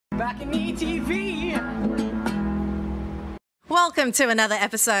BalconyTV. Welcome to another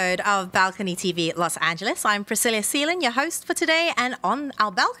episode of Balcony TV Los Angeles. I'm PRISCILLIA SEELAN, your host for today, and on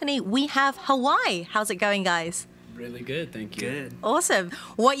our balcony we have Hawaii. How's it going, guys? Really good, thank you. Good. Awesome.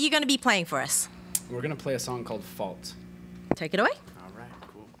 What are you going to be playing for us? We're going to play a song called Fault. Take it away. All right,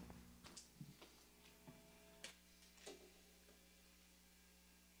 cool.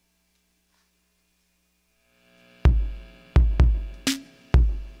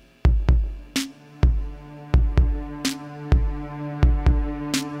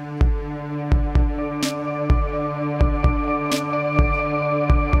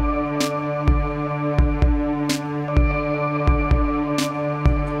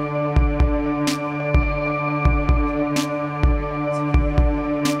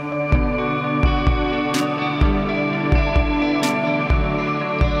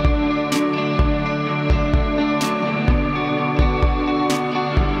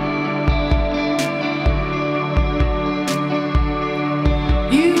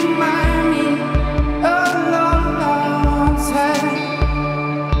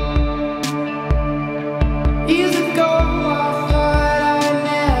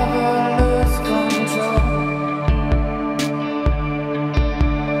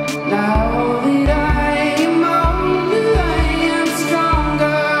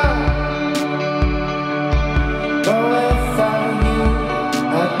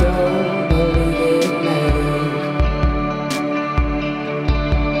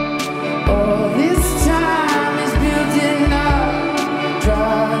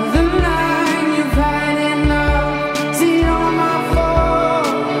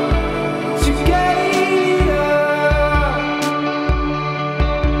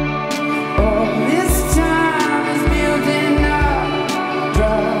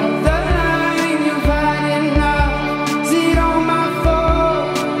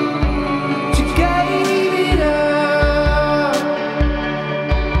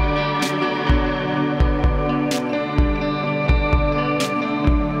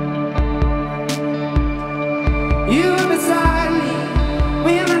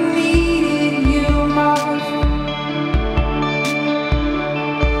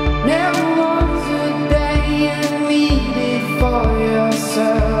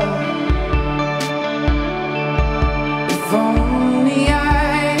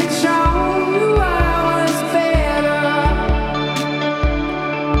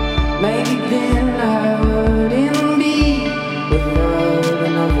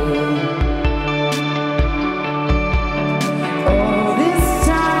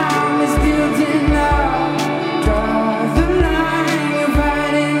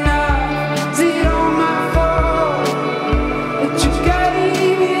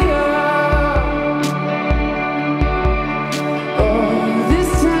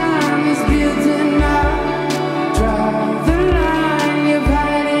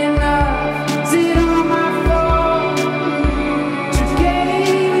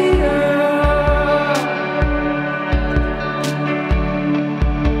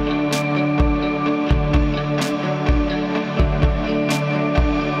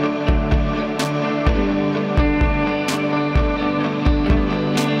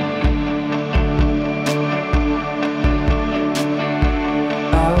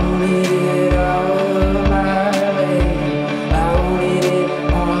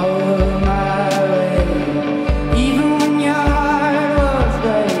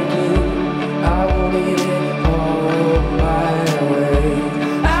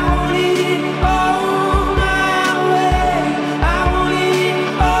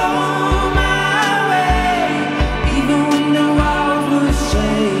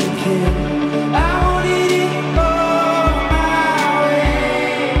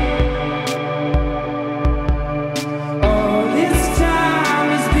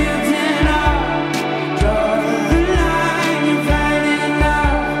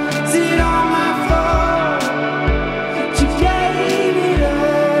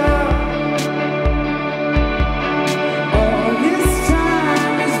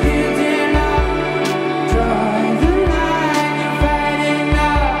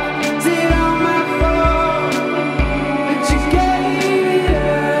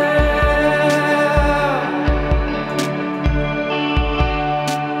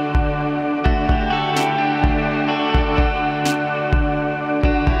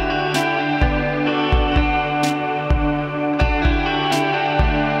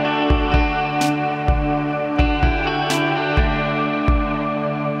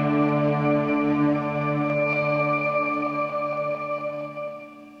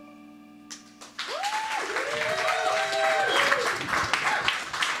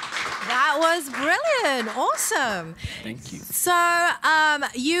 was brilliant. Awesome. Thank you. So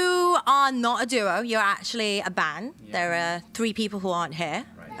you are not a duo. You're actually a band. Yeah. There are 3 people who aren't here.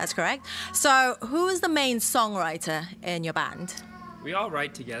 Right. That's correct. So who is the main songwriter in your band? We all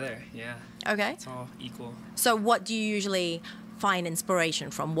write together, yeah. Okay. It's all equal. So what do you usually find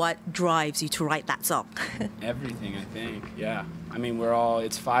inspiration from? What drives you to write that song? Everything, I think. Yeah. I mean,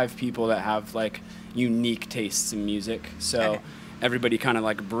 it's 5 people that have like unique tastes in music. So Okay. everybody kind of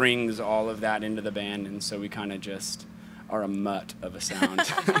like brings all of that into the band, and so we kind of just are a mutt of a sound.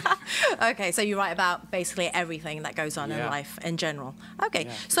 Okay, so you write about basically everything that goes on in Yeah. life in general. Okay,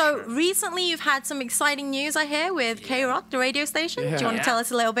 Yeah, for so sure. recently you've had some exciting news, I hear, with K-Rock, the radio station. Do you want to Yeah. tell us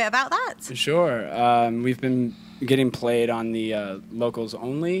a little bit about that? Sure. We've been getting played on the locals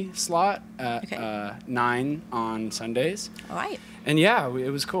only slot at Okay. 9 on Sundays. All right. And yeah,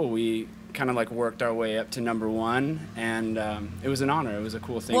 it was cool. We kind of like worked our way up to #1, and it was an honor. It was a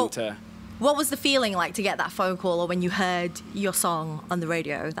cool thing Well, to. What was the feeling like to get that phone call or when you heard your song on the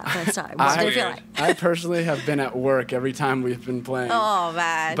radio that first time? What did it feel like? I personally have been at work every time we've been playing. Oh,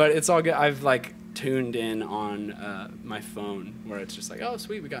 man. But it's all good. I've like tuned in on my phone where it's just like, oh,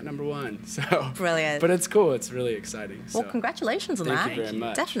 sweet, we got #1. So Brilliant. But it's cool. It's really exciting. Well, So. congratulations on Thank that. you very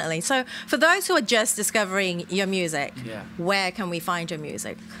much. Definitely. So for those who are just discovering your music, Yeah. where can we find your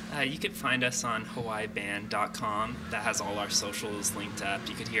music? You could find us on HawaiiBand.com. That has all our socials linked up.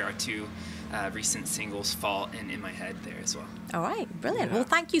 You could hear our 2 recent singles, Fault and In My Head, there as well. All right, brilliant. Yeah. Well,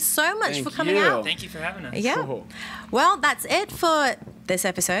 thank you so much Thank for coming you. out. Thank you for having us. Yeah. Cool. Well, that's it for this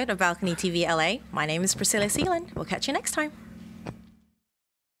episode of Balcony TV LA. My name is Priscilla SEELAN. We'll catch you next time.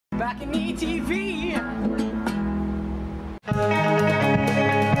 BalconyTV.